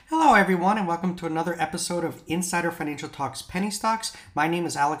Hello everyone and welcome to another episode of Insider Financial Talks Penny Stocks. My name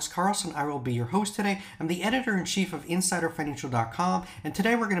is Alex Carlson. I will be your host today. I'm the editor-in-chief of InsiderFinancial.com, and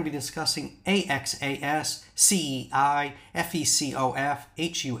today we're going to be discussing AXAS, CEI, FECOF,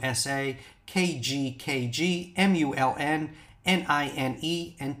 HUSA, KGKG, MULN,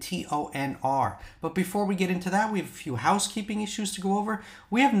 NINE, and TONR. But before we get into that, we have a few housekeeping issues to go over.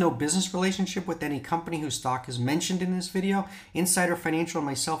 We have no business relationship with any company whose stock is mentioned in this video. Insider Financial and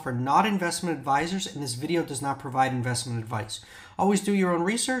myself are not investment advisors, and this video does not provide investment advice. Always do your own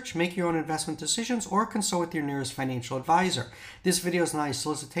research, make your own investment decisions, or consult with your nearest financial advisor. This video is not a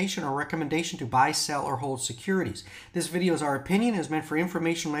solicitation or recommendation to buy, sell, or hold securities. This video is our opinion, is meant for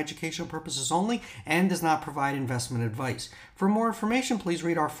informational and educational purposes only, and does not provide investment advice. For more information, please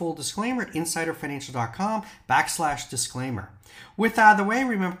read our full disclaimer at insiderfinancial.com/disclaimer. With that out of the way,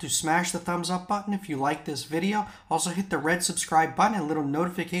 remember to smash the thumbs up button if you like this video. Also hit the red subscribe button and little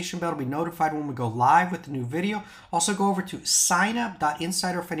notification bell to be notified when we go live with the new video. Also go over to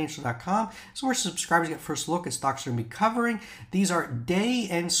signup.insiderfinancial.com. So where subscribers get first look at stocks we're going to be covering. These are day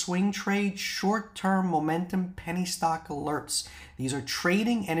and swing trade, short-term momentum penny stock alerts. These are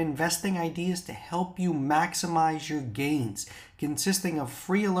trading and investing ideas to help you maximize your gains, consisting of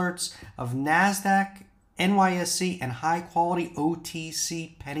free alerts of NASDAQ, NYSE, and high-quality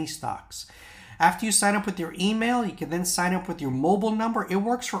OTC penny stocks. After you sign up with your email, you can then sign up with your mobile number. It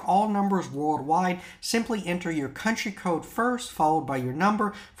works for all numbers worldwide. Simply enter your country code first, followed by your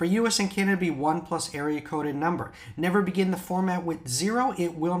number. For US and Canada, be 1 plus area coded number. Never begin the format with 0.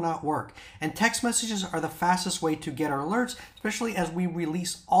 It will not work. And text messages are the fastest way to get our alerts, especially as we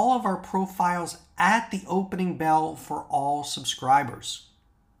release all of our profiles at the opening bell for all subscribers.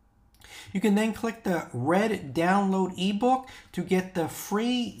 You can then click the red download ebook to get the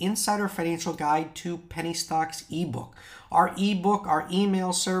free Insider Financial Guide to Penny Stocks ebook. Our ebook, our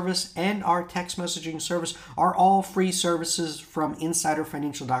email service, and our text messaging service are all free services from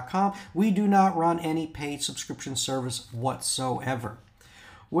InsiderFinancial.com. We do not run any paid subscription service whatsoever.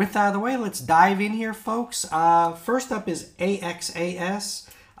 With that out of the way, let's dive in here, folks. First up is AXAS.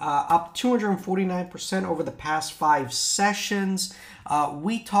 Up 249% over the past 5 sessions.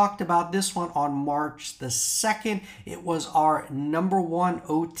 We talked about this one on March the 2nd. It was our #1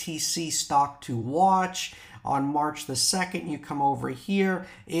 OTC stock to watch. On March the 2nd, you come over here.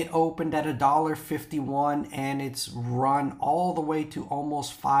 It opened at $1.51 and it's run all the way to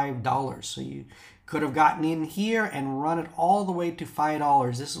almost $5. So you could have gotten in here and run it all the way to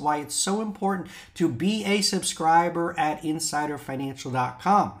 $5. This is why it's so important to be a subscriber at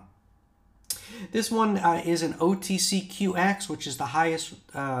InsiderFinancial.com. This one is an OTCQX, which is the highest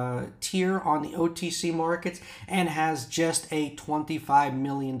tier on the OTC markets, and has just a $25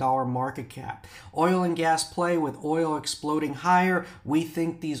 million market cap. Oil and gas play with oil exploding higher. We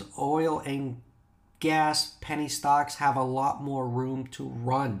think these oil and gas penny stocks have a lot more room to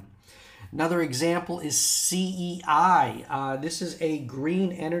run. Another example is CEI. This is a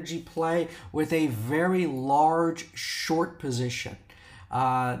green energy play with a very large short position.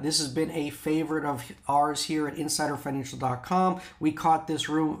 This has been a favorite of ours here at InsiderFinancial.com. We caught this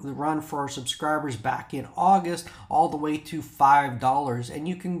run for our subscribers back in August all the way to $5. And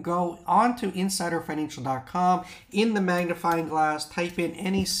you can go on to InsiderFinancial.com in the magnifying glass, type in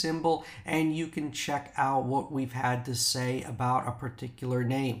any symbol, and you can check out what we've had to say about a particular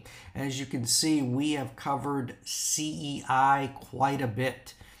name. As you can see, we have covered CEI quite a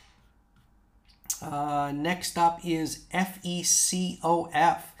bit. Next up is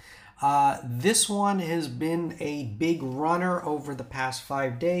FECOF. This one has been a big runner over the past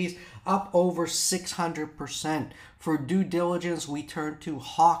 5 days, up over 600%. For due diligence, we turn to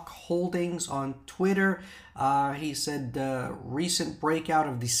Hawk Holdings on Twitter. He said, recent breakout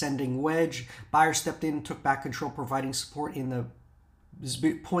of descending wedge. Buyer stepped in and took back control, providing support in the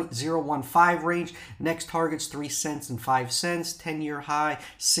 0.015 range. Next target's 3 cents and 5 cents. 10-year high,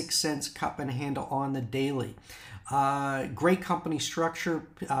 6 cents cup and handle on the daily. Great company structure.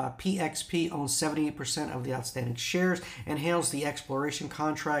 PXP owns 78% of the outstanding shares and handles the exploration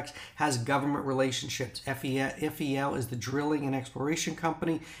contracts, has government relationships. FEL is the drilling and exploration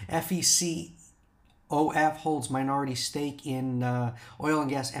company. FECOF holds minority stake in oil and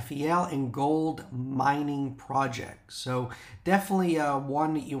gas FEL and gold mining projects. So definitely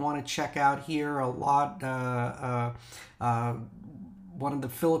one that you want to check out here. A lot one of the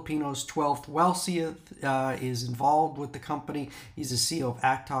Filipinos' 12th wealthiest, is involved with the company. He's the CEO of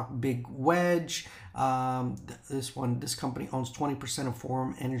Actok Big Wedge. This company owns 20% of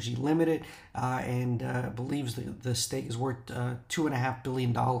Forum Energy Limited, and believes the stake is worth $2.5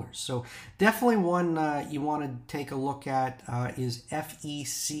 billion. So definitely one you want to take a look at is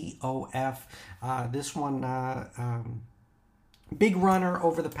FECOF. This one, big runner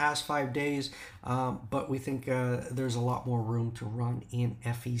over the past 5 days, but we think there's a lot more room to run in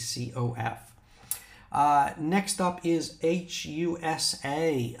FECOF. Next up is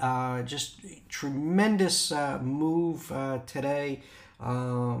HUSA. Just tremendous move today.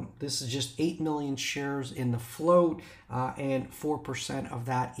 This is just 8 million shares in the float, and 4% of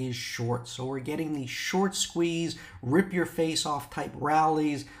that is short. So we're getting these short squeeze, rip your face off type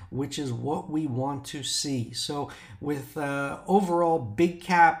rallies, which is what we want to see. So with overall big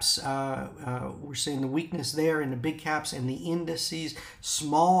caps, we're seeing the weakness there in the big caps and the indices.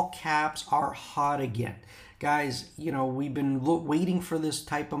 Small caps are hot again. Guys, you know, we've been waiting for this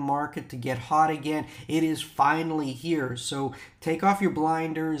type of market to get hot again. It is finally here. So take off your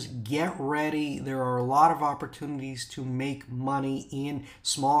blinders, get ready. There are a lot of opportunities to make money in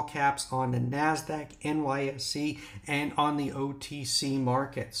small caps on the NASDAQ, NYSE, and on the OTC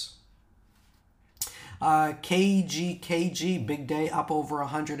markets. KG, big day, up over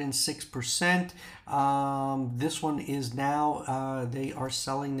 106%. This one is now, they are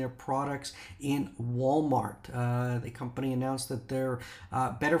selling their products in Walmart. The company announced that their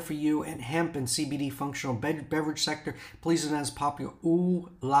Better For You and hemp and CBD functional beverage sector, please announce popular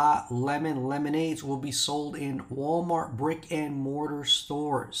Ooh La Lemon lemonades will be sold in Walmart brick and mortar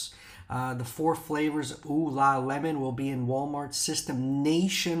stores. The 4 flavors of Ooh La Lemon will be in Walmart's system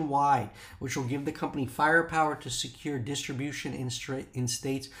nationwide, which will give the company firepower to secure distribution in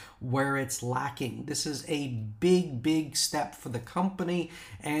states where it's lacking. This is a big step for the company,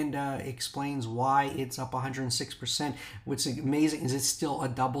 and explains why it's up 106%. What's amazing is it's still a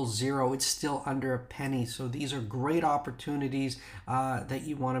double zero. It's still under a penny. So these are great opportunities that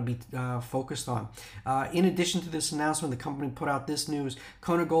you want to be focused on. In addition to this announcement, the company put out this news.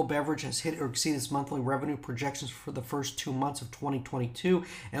 Kona Gold Beverage has hit or exceeded its monthly revenue projections for the first 2 months of 2022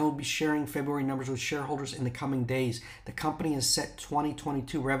 and will be sharing February numbers with shareholders in the coming days. The company has set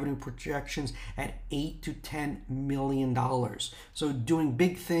 2022 revenue projections at $8 to $10 million. So doing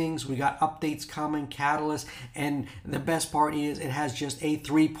big things. We got updates coming, catalysts, and the best part is it has just a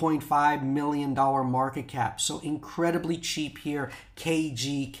 $3.5 million market cap. So incredibly cheap here,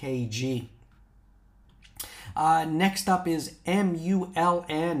 KG. Next up is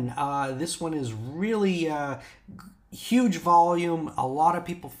MULN. This one is really huge volume. A lot of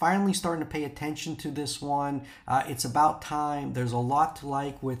people finally starting to pay attention to this one. It's about time. There's a lot to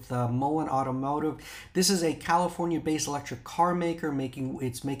like with Mullen Automotive. This is a California-based electric car maker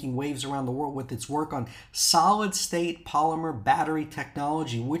making waves around the world with its work on solid-state polymer battery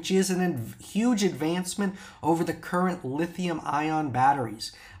technology, which is a huge advancement over the current lithium-ion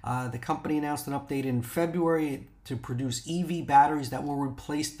batteries. The company announced an update in February to produce EV batteries that will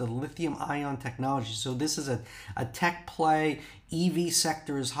replace the lithium-ion technology. So this is a tech play. EV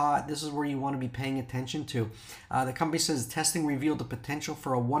sector is hot. This is where you want to be paying attention to. The company says testing revealed the potential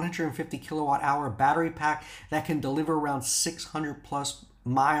for a 150 kilowatt hour battery pack that can deliver around 600 plus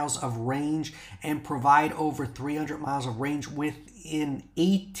miles of range and provide over 300 miles of range with an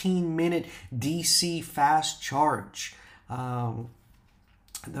 18-minute DC fast charge.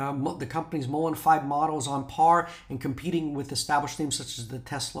 The company's Mullen 5 model is on par and competing with established names such as the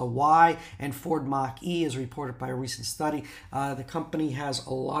Tesla Y and Ford Mach-E, as reported by a recent study. The company has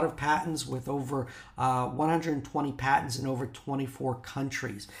a lot of patents with over 120 patents in over 24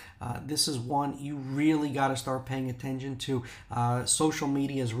 countries. This is one you really got to start paying attention to. Social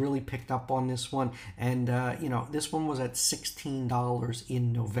media has really picked up on this one, and this one was at $16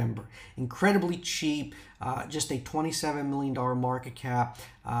 in November. Incredibly cheap. Just a $27 million market cap.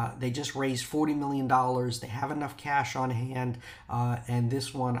 They just raised $40 million. They have enough cash on hand, and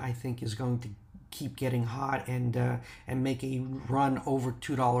this one I think is going to keep getting hot and make a run over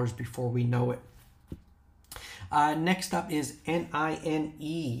 $2 before we know it. Next up is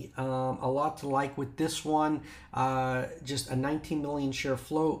NINE. A lot to like with this one. Just a 19 million share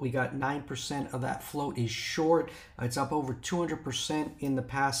float. We got 9% of that float is short. It's up over 200% in the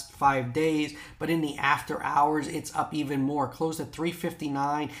past 5 days, but in the after hours, it's up even more. Closed at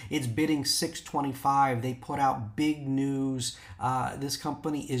 359. It's bidding 625. They put out big news. This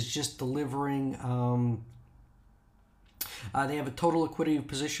company is just delivering. They have a total liquidity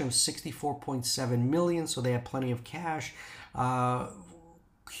position of $64.7 million, so they have plenty of cash.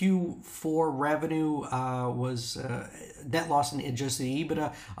 Q4 revenue was net loss and adjusted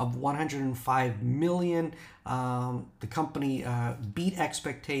EBITDA of 105 million. The company beat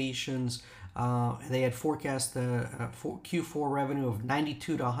expectations. They had forecast the Q4 revenue of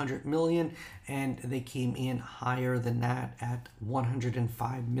 92 to 100 million, and they came in higher than that at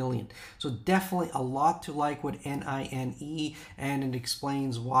 105 million. So definitely a lot to like with NINE, and it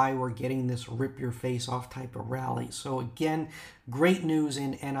explains why we're getting this rip your face off type of rally. So again, great news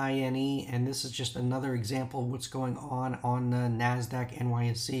in NINE, and this is just another example of what's going on NASDAQ,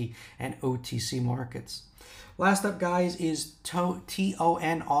 NYSE, and OTC markets. Last up, guys, is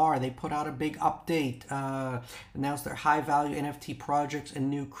TONR. They put out a big update, announced their high-value NFT projects and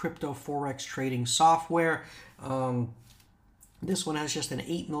new crypto forex trading software. This one has just an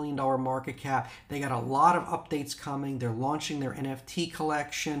 $8 million market cap. They got a lot of updates coming. They're launching their NFT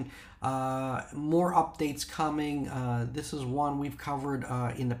collection. More updates coming. This is one we've covered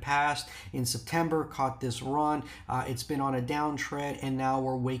in the past. In September, caught this run. It's been on a downtrend, and now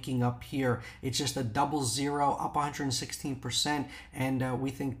we're waking up here. It's just a double zero, up 116%, and we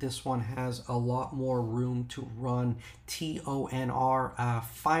think this one has a lot more room to run. TONR,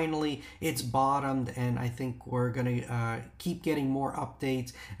 finally, it's bottomed, and I think we're going to keep getting more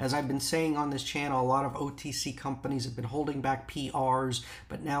updates. As I've been saying on this channel, a lot of OTC companies have been holding back PRs,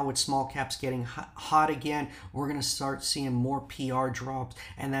 but now with small caps getting hot again, we're going to start seeing more PR drops,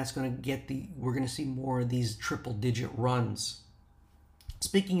 and that's going to get we're going to see more of these triple-digit runs.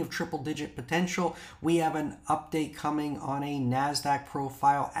 Speaking of triple-digit potential, we have an update coming on a NASDAQ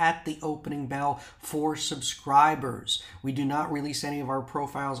profile at the opening bell for subscribers. We do not release any of our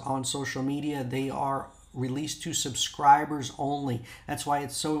profiles on social media. They are released to subscribers only. That's why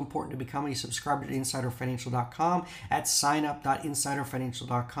it's so important to become a subscriber to InsiderFinancial.com at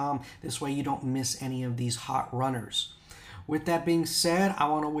signup.insiderfinancial.com. This way you don't miss any of these hot runners. With that being said, I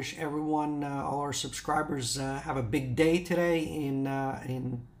want to wish everyone, all our subscribers, have a big day today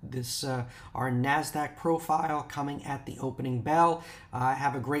in this our NASDAQ profile coming at the opening bell.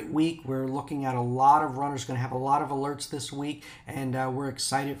 Have a great week. We're looking at a lot of runners, going to have a lot of alerts this week, and we're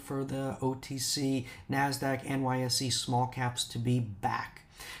excited for the OTC, NASDAQ, NYSE small caps to be back.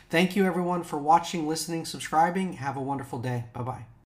 Thank you, everyone, for watching, listening, subscribing. Have a wonderful day. Bye-bye.